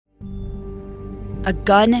a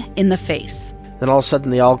gun in the face. Then all of a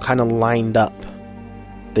sudden they all kind of lined up.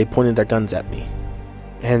 They pointed their guns at me.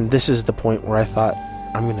 And this is the point where I thought,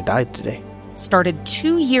 I'm going to die today. Started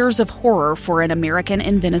 2 years of horror for an American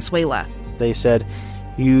in Venezuela. They said,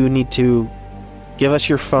 you need to give us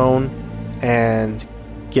your phone and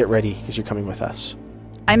get ready because you're coming with us.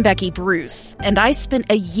 I'm Becky Bruce, and I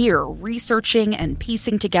spent a year researching and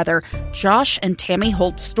piecing together Josh and Tammy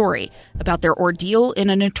Holt's story about their ordeal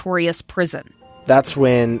in a notorious prison. That's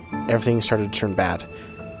when everything started to turn bad.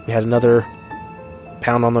 We had another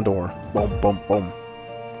pound on the door. Boom, boom, boom.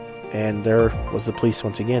 And there was the police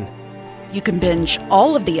once again. You can binge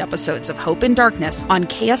all of the episodes of Hope in Darkness on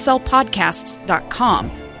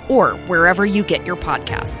KSLPodcasts.com or wherever you get your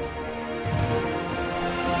podcasts.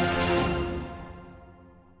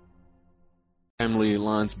 I'm Lee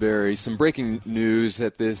Lonsberry. Some breaking news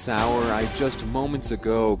at this hour. I just moments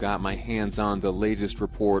ago got my hands on the latest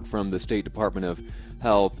report from the State Department of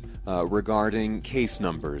Health regarding case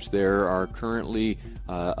numbers. There are currently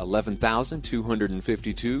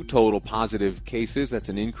 11,252 total positive cases. That's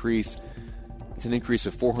an increase. It's an increase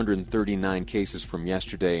of 439 cases from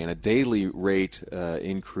yesterday, and a daily rate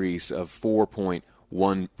increase of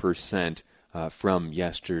 4.1% from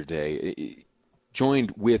yesterday.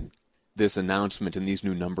 Joined with this announcement and these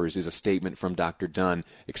new numbers is a statement from Dr. Dunn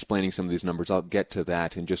explaining some of these numbers. I'll get to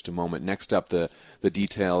that in just a moment. Next up, the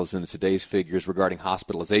details and today's figures regarding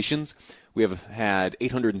hospitalizations. We have had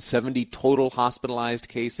 870 total hospitalized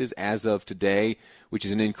cases as of today, which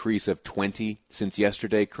is an increase of 20 since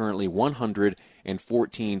yesterday. Currently,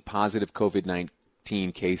 114 positive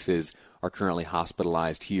COVID-19 cases are currently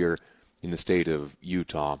hospitalized here in the state of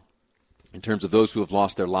Utah. In terms of those who have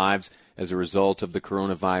lost their lives as a result of the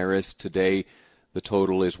coronavirus, today the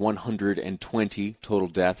total is 120 total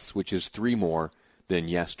deaths, which is 3 more than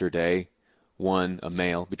yesterday. One, a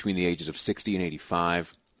male between the ages of 60 and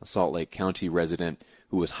 85, a Salt Lake County resident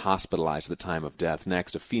who was hospitalized at the time of death.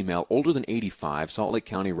 Next, a female older than 85, Salt Lake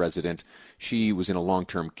County resident. She was in a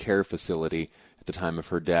long-term care facility at the time of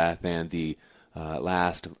her death. And the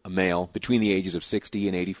last, a male between the ages of 60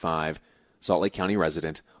 and 85, Salt Lake County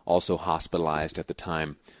resident, also hospitalized at the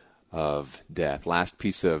time of death. Last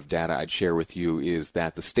piece of data I'd share with you is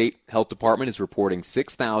that the state health department is reporting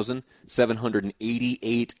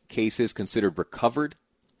 6,788 cases considered recovered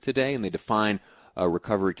today, and they define a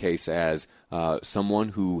recovery case as someone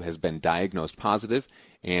who has been diagnosed positive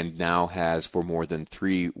and now has for more than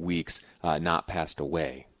 3 weeks not passed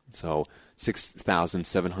away. So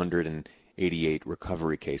 6,788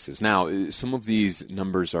 recovery cases. Now, some of these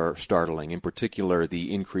numbers are startling. In particular,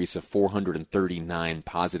 the increase of 439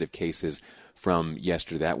 positive cases from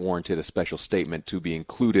yesterday. That warranted a special statement to be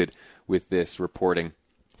included with this reporting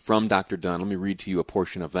from Dr. Dunn. Let me read to you a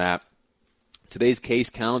portion of that. Today's case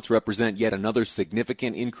counts represent yet another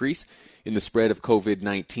significant increase in the spread of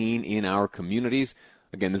COVID-19 in our communities.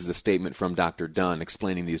 Again, this is a statement from Dr. Dunn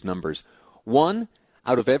explaining these numbers. 1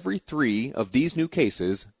 out of every 3 of these new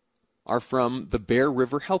cases are from the Bear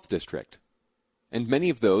River Health District, and many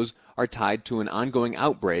of those are tied to an ongoing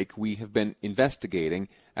outbreak we have been investigating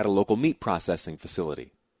at a local meat processing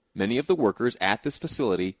facility. Many of the workers at this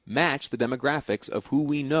facility match the demographics of who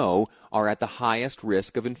we know are at the highest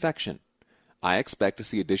risk of infection. I expect to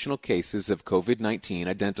see additional cases of COVID-19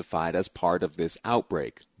 identified as part of this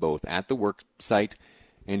outbreak, both at the work site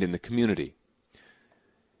and in the community.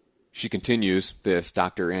 She continues, this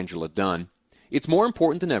Dr. Angela Dunn, it's more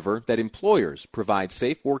important than ever that employers provide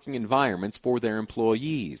safe working environments for their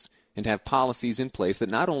employees and have policies in place that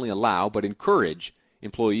not only allow but encourage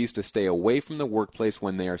employees to stay away from the workplace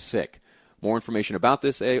when they are sick. More information about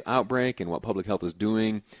this outbreak and what public health is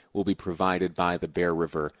doing will be provided by the Bear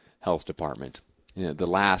River Health Department. The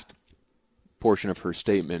last portion of her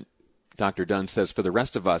statement, Dr. Dunn says, for the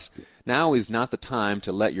rest of us, now is not the time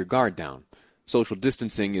to let your guard down. Social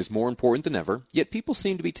distancing is more important than ever, yet people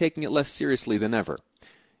seem to be taking it less seriously than ever.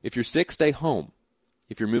 If you're sick, stay home.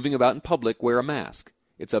 If you're moving about in public, wear a mask.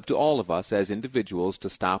 It's up to all of us as individuals to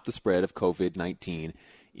stop the spread of COVID-19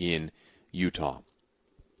 in Utah.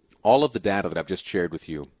 All of the data that I've just shared with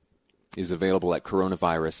you is available at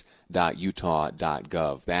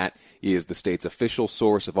coronavirus.utah.gov. That is the state's official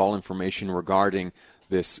source of all information regarding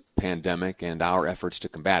this pandemic and our efforts to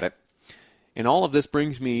combat it. And all of this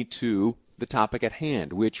brings me to the topic at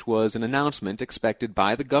hand, which was an announcement expected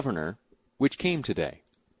by the governor, which came today.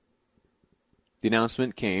 The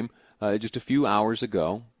announcement came just a few hours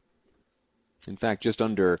ago. In fact, just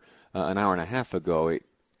under an hour and a half ago, it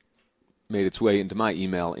made its way into my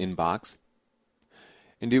email inbox.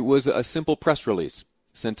 And it was a simple press release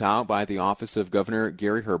sent out by the office of Governor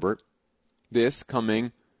Gary Herbert. This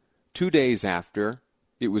coming 2 days after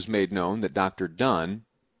it was made known that Dr. Dunn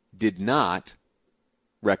did not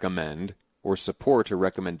recommend or support a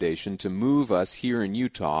recommendation to move us here in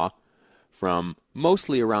Utah from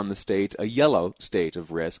mostly around the state, a yellow state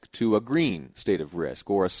of risk, to a green state of risk,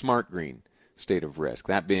 or a smart green state of risk,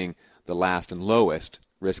 that being the last and lowest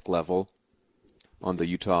risk level on the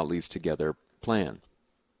Utah Leads Together plan.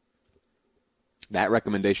 That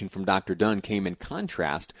recommendation from Dr. Dunn came in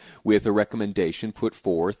contrast with a recommendation put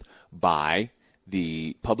forth by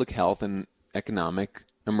the Public Health and Economic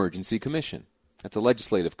Emergency Commission. That's a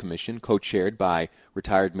legislative commission co-chaired by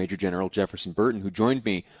retired Major General Jefferson Burton, who joined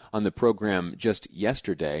me on the program just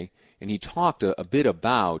yesterday, and he talked a bit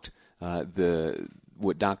about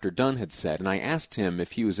what Dr. Dunn had said, and I asked him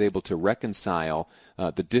if he was able to reconcile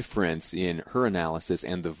the difference in her analysis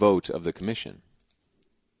and the vote of the commission.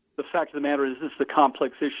 The fact of the matter is, this is a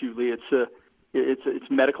complex issue, Lee. It's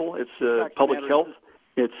medical, it's public health,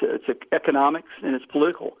 it's economics, and it's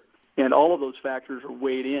political, and all of those factors are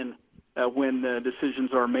weighed in when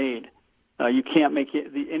decisions are made. You can't make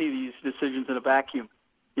any of these decisions in a vacuum.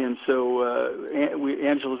 And so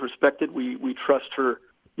Angela's respected. We trust her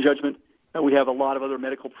judgment. We have a lot of other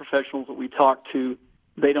medical professionals that we talk to.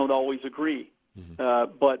 They don't always agree.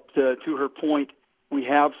 Mm-hmm. But to her point, we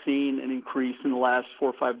have seen an increase in the last 4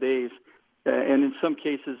 or 5 days. And in some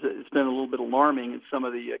cases, it's been a little bit alarming in some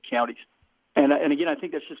of the counties. And again, I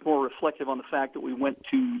think that's just more reflective on the fact that we went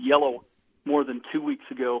to yellow more than 2 weeks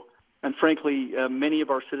ago. And frankly, many of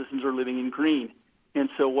our citizens are living in green. And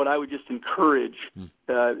so what I would just encourage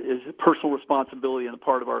is a personal responsibility on the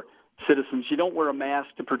part of our citizens. You don't wear a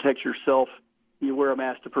mask to protect yourself. You wear a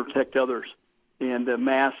mask to protect others. And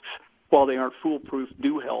masks, while they aren't foolproof,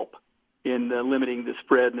 do help in limiting the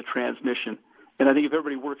spread and the transmission. And I think if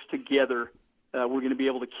everybody works together, we're going to be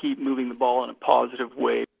able to keep moving the ball in a positive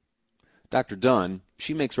way. Dr. Dunn,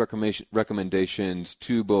 she makes recommendations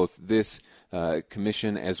to both this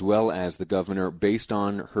commission as well as the governor based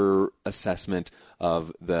on her assessment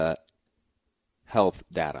of the health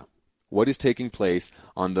data. What is taking place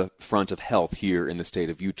on the front of health here in the state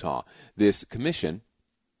of Utah? This commission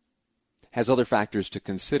has other factors to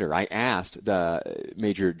consider. I asked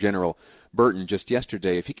Major General Burton just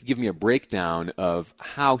yesterday if he could give me a breakdown of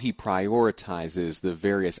how he prioritizes the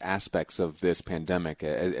various aspects of this pandemic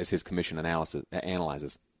as his commission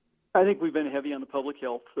analyzes. I think we've been heavy on the public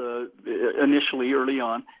health initially, early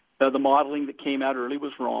on. The modeling that came out early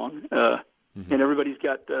was wrong, and everybody's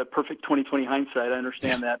got perfect 20/20 hindsight. I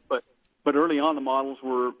understand that, but early on the models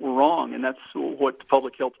were wrong, and that's what the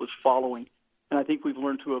public health was following. And I think we've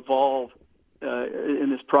learned to evolve in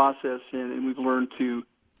this process, and we've learned to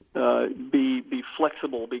be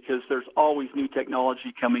flexible because there's always new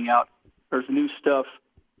technology coming out. There's new stuff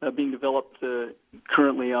being developed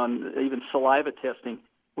currently on even saliva testing,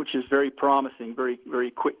 which is very promising, very,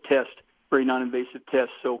 very quick test, very non-invasive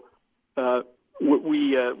test. So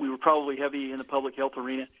we were probably heavy in the public health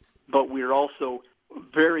arena, but we're also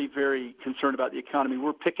very, very concerned about the economy.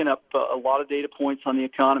 We're picking up a lot of data points on the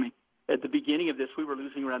economy. At the beginning of this, we were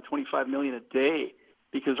losing around $25 million a day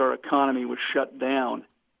because our economy was shut down.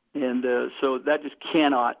 And so that just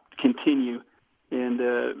cannot continue. And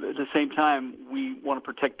at the same time, we want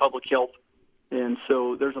to protect public health. And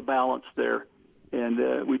so there's a balance there,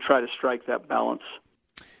 and we try to strike that balance.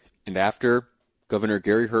 And after Governor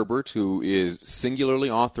Gary Herbert, who is singularly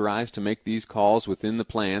authorized to make these calls within the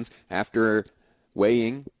plans, after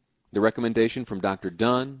weighing the recommendation from Dr.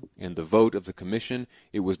 Dunn and the vote of the commission,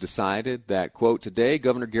 it was decided that, quote, today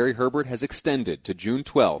Governor Gary Herbert has extended to June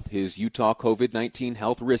 12th his Utah COVID-19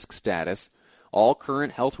 health risk status. All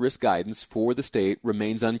current health risk guidance for the state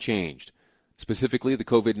remains unchanged. Specifically, the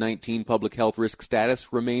COVID-19 public health risk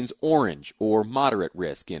status remains orange or moderate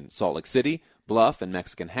risk in Salt Lake City, Bluff, and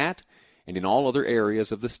Mexican Hat, and in all other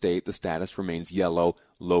areas of the state, the status remains yellow,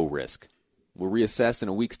 low risk. We'll reassess in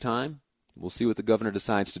a week's time. We'll see what the governor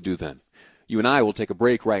decides to do then. You and I will take a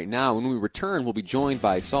break right now. When we return, we'll be joined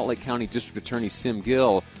by Salt Lake County District Attorney Sim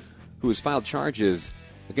Gill, who has filed charges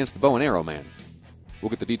against the Bow and Arrow man. We'll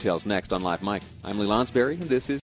get the details next on Live Mike. I'm Lee Lonsberry, and this is